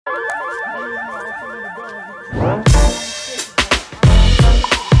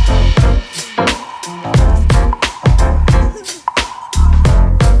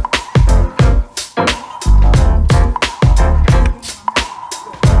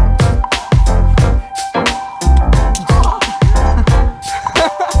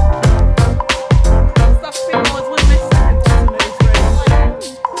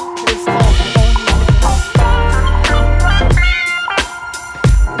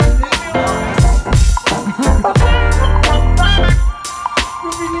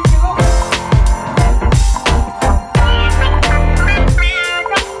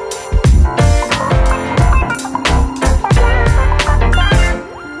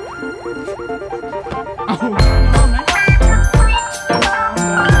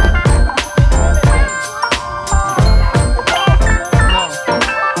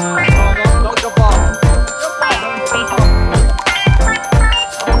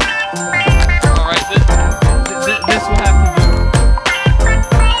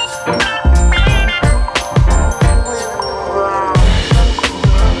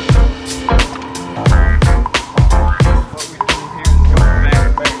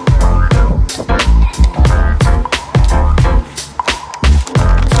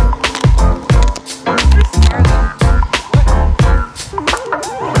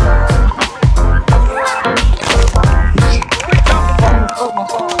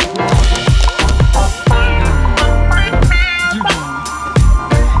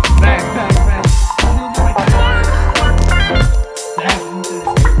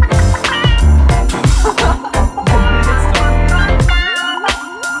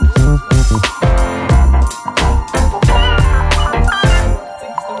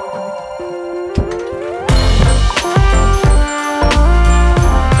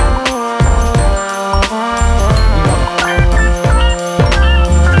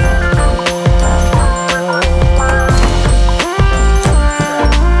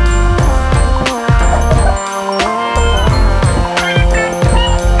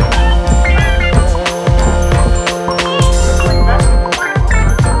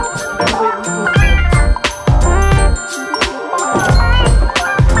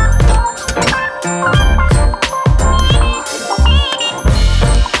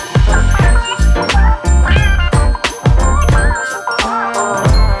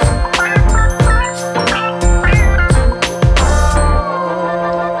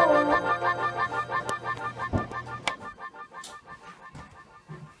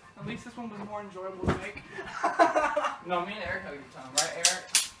No, me and Eric had a good time, right, Eric?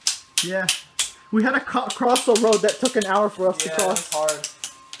 Yeah. We had to cross the road that took an hour for us to cross. That's hard.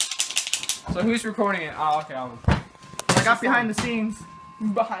 So who's recording it? Oh, okay. I got behind the scenes.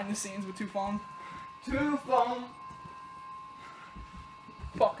 Behind the scenes with two phones. Two phones.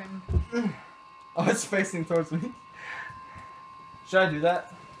 Fucking. Oh, it's facing towards me. Should I do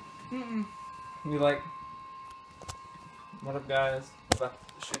that? Mm-mm. You like... What up, guys? About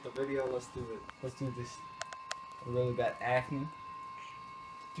to shoot the video. Let's do it. Let's do this. Really bad acne.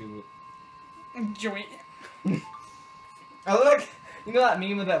 Do it. Enjoy it. I look... You know that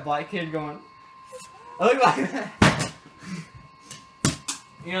meme of that black kid going... I look like that.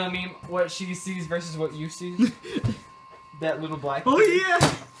 You know the meme? What she sees versus what you see? That little black kid. Oh,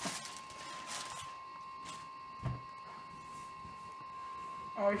 yeah!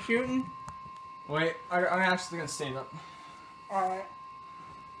 Are we shooting? Wait, I'm actually gonna stand up. Alright.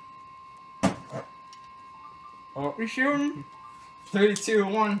 Oh. We shooting? 3, 2,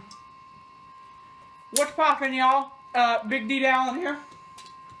 1. What's poppin', y'all? BigD Dallen here.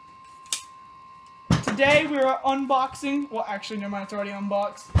 Today we are unboxing. Well, actually, never mind. It's already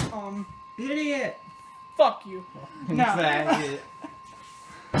unboxed. Idiot. Fuck you. No. Faggot.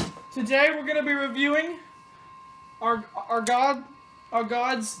 Today we're gonna be reviewing our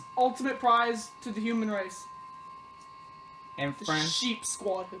God's ultimate prize to the human race. And The friend. Sheep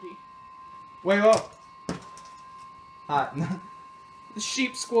Squad hoodie. Wait, whoa. Hot. The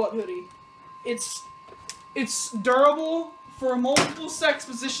Sheep Squad hoodie. It's durable for multiple sex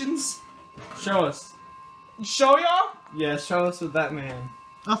positions. Show us. Show y'all? Yeah, show us with that man.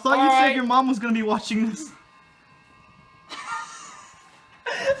 I thought you said your mom was gonna be watching this.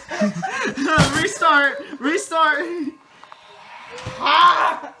 Restart.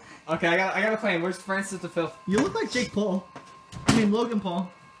 Ah! Okay, I got a plan. Where's Francis the Filth? You look like Jake Paul. I mean Logan Paul.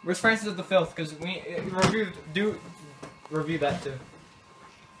 Where's Francis the Filth? Because we review that too.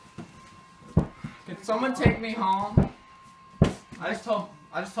 Can someone take me home? I just told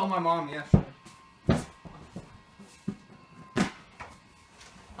my mom yesterday.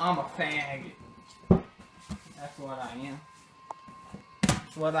 I'm a faggot. That's what I am.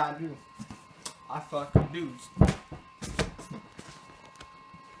 That's what I do. I fuck dudes.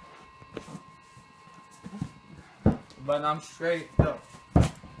 But I'm straight though.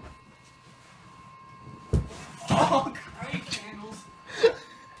 Oh, great candles.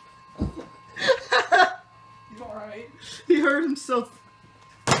 You alright? He hurt himself.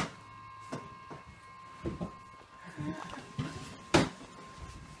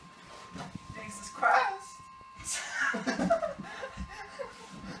 Jesus Christ.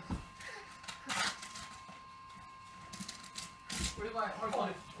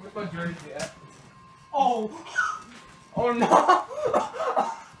 Where's my jersey at? Oh! Oh no!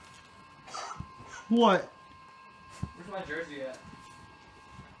 What? Where's my jersey at?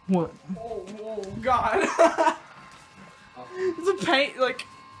 What? Oh, God. It's a paint, like...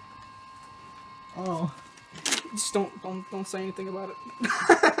 Oh. Just don't say anything about it.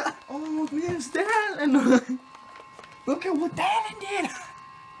 Oh, there's Dallen. Look at what Dallen did.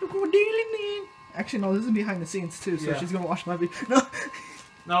 Look what Dallen did. Actually, no, this is behind the scenes too, so Yeah. she's gonna watch my video. No.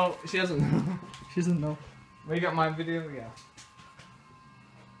 No, she doesn't know. She doesn't know. We got my video, yeah.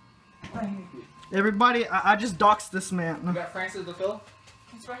 Everybody, I just doxed this You man. got Francis the Phil?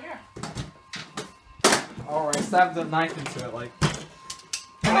 It's right here. Alright, stab the knife into it, like.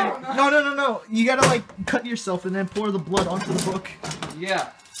 No. You gotta like cut yourself and then pour the blood onto the book. Yeah.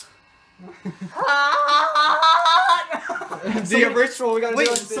 The ritual, we gotta Wait,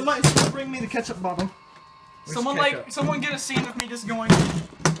 do it. somebody bring me the ketchup bottle. Where's Someone get a scene of me just going.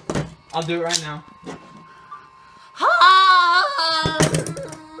 I'll do it right now.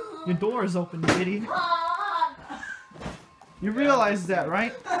 Your door is open, you idiot. You realize that,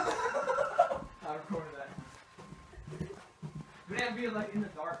 right? I recorded that. We have to be like in the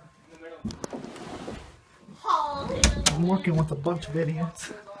dark, in the middle. I'm working with a bunch of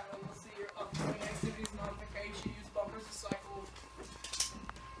idiots.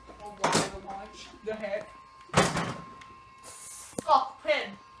 The heck?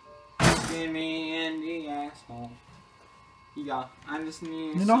 Get me in the asshole. Yeah, I just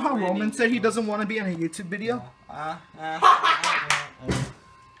need. You know how Roman said he doesn't want to be in a YouTube video?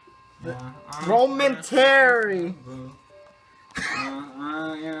 Roman Terry.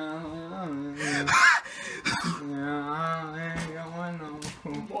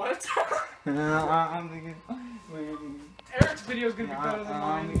 What? Eric's video is gonna be better than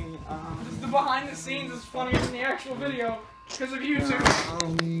mine. Just the behind the scenes is funnier than the actual video because of YouTube.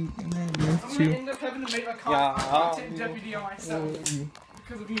 I'm gonna end up having to make a content deputy on myself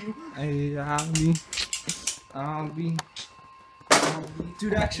because of you.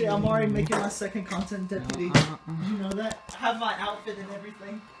 Dude, actually, I'm already making my second content deputy. Did you know that? I have my outfit and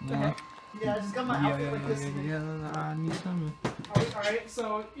everything. The heck? Yeah, I just got my outfit like this. Alright,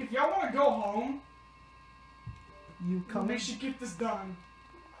 so if y'all wanna go home, You we coming? should get this done.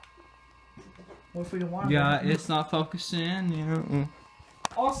 What if we don't want Yeah, to? it's not focusing. Yeah.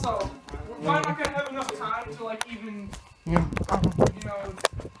 Also, we're probably not gonna have enough time to like even, you know,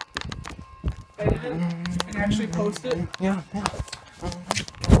 edit it and actually post it. Yeah.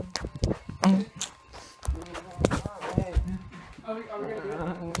 Are we gonna do it?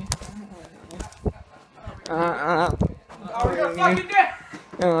 Are Are we gonna fucking do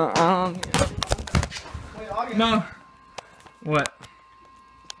it? No. What?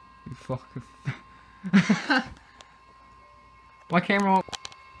 You fucking. My camera won't.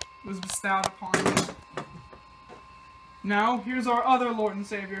 Was bestowed upon me. Now, here's our other Lord and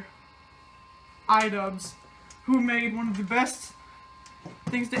Savior, iDubbbz, who made one of the best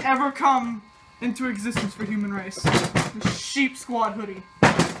things to ever come into existence for human race. The Sheep Squad hoodie.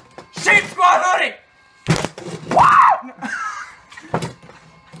 Sheep Squad hoodie! Wow!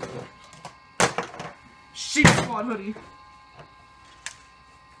 Sheep Squad hoodie.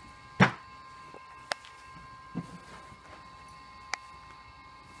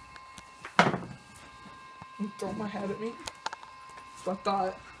 Throw my head at me. So I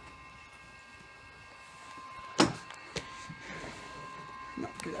thought. No,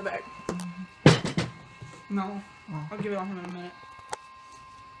 give that back. No, I'll give it on him in a minute.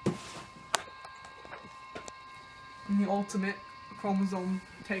 I'm the ultimate chromosome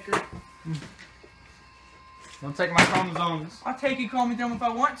taker. Don't take my chromosomes. I'll take you, call me dumb if I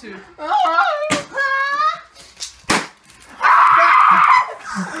want to.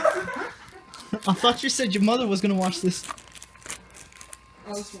 I thought you said your mother was gonna watch this.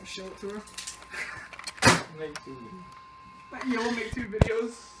 I just want to show it to her. Make two. Yeah, we'll make 2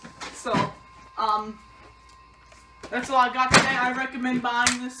 videos. So, that's all I got today. I recommend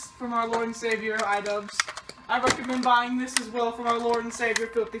buying this from our Lord and Savior, iDubbbz. I recommend buying this as well from our Lord and Savior,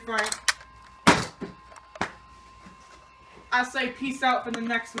 Filthy Frank. I say peace out for the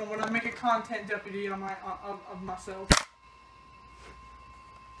next one when I make a content deputy on my of myself.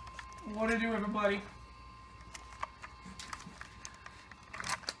 What to do, everybody?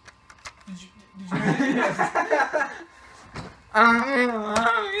 Did you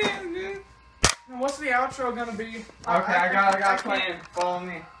What's the outro gonna be? Okay, I got a plan. Follow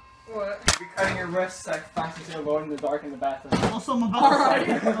me. What? You'll be cutting your wrists like fast as you're alone in the dark in the bathroom. Also, I'm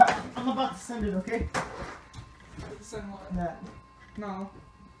about to send it, okay? Send what? That. No.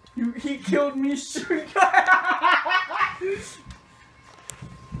 He killed me shooting.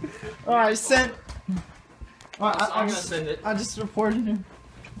 Alright, sent. I'm gonna send it. I just reported him.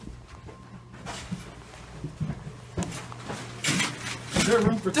 Is there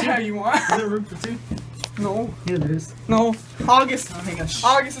room for two? What you want? Is there room for two? No. Yeah, there is. No. August. Oh, hang on. Shh.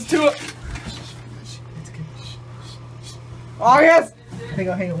 August is too. It's okay. Shh. August. Hang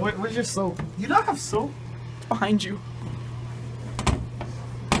on. Where's your soap? You don't have soap? Behind you.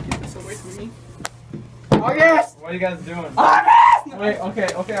 Get this away from me. August. What are you guys doing? August. Wait,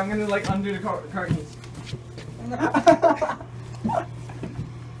 okay, I'm gonna like undo the curtains.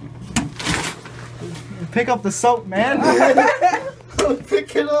 Pick up the soap, man.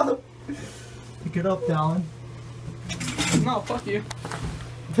 Pick it up. Pick it up, Dallen. No, fuck you.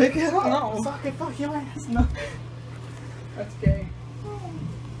 Pick it up. No. Fuck it, fuck your ass. No. That's gay.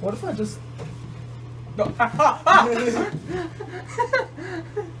 What if I just... No.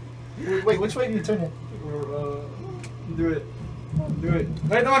 Wait, which way do you turn it? Do it. Do it.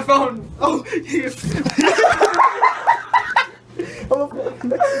 Wait, on my phone! Oh, yes.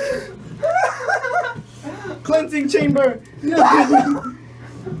 Cleansing chamber.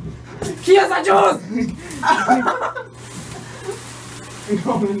 Kias ajos!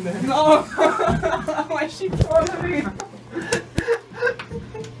 Go in there. No! Why is she killing me?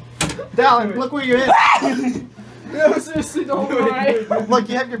 Dallen, look where you're in. No, seriously, don't worry. Look,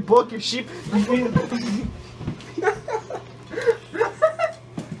 you have your book, your sheep.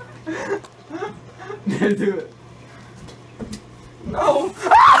 Do it. No!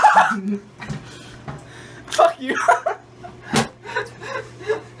 Fuck you!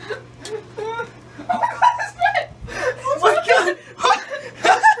 Oh my god!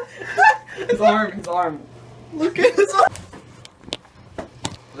 His arm. Look at his arm.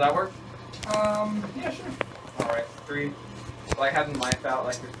 Does that work? Yeah, sure. Alright, 3. Like having life out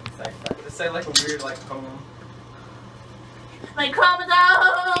like your sex. Just say like a weird like poem. My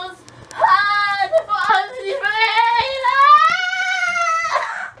chromosomes!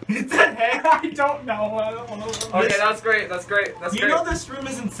 I don't know. I don't know. Okay, that's great. That's great. That's You great. know this room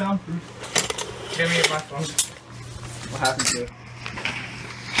isn't soundproof. Give me my phone. What happened to it?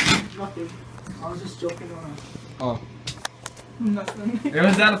 Nothing. I was just joking around. Oh. Nothing. It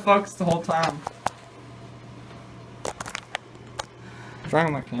was out of focus the whole time. I'm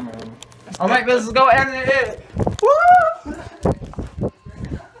trying my camera. Alright, let's go edit it. Woo!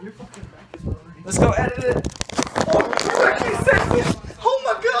 Your fucking back is already. Let's go edit it. Oh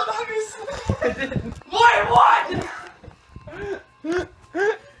my god, August! Wait, what?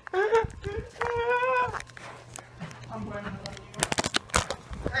 I'm blaming it on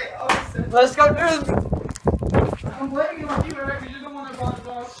Hey, August. Let's go do this. you. I'm blaming it on you, Eric, because you're the one that brought it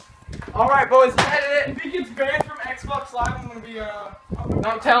up. Alright, boys, edit If he gets banned from Xbox Live, I'm gonna be,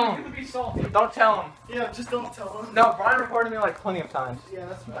 Don't tell I'm him. gonna be salty. it. Don't tell him. Yeah, just don't tell him. No, Brian recorded me like plenty of times. Yeah,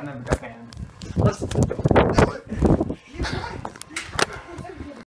 that's I fine. never got banned. Let's. You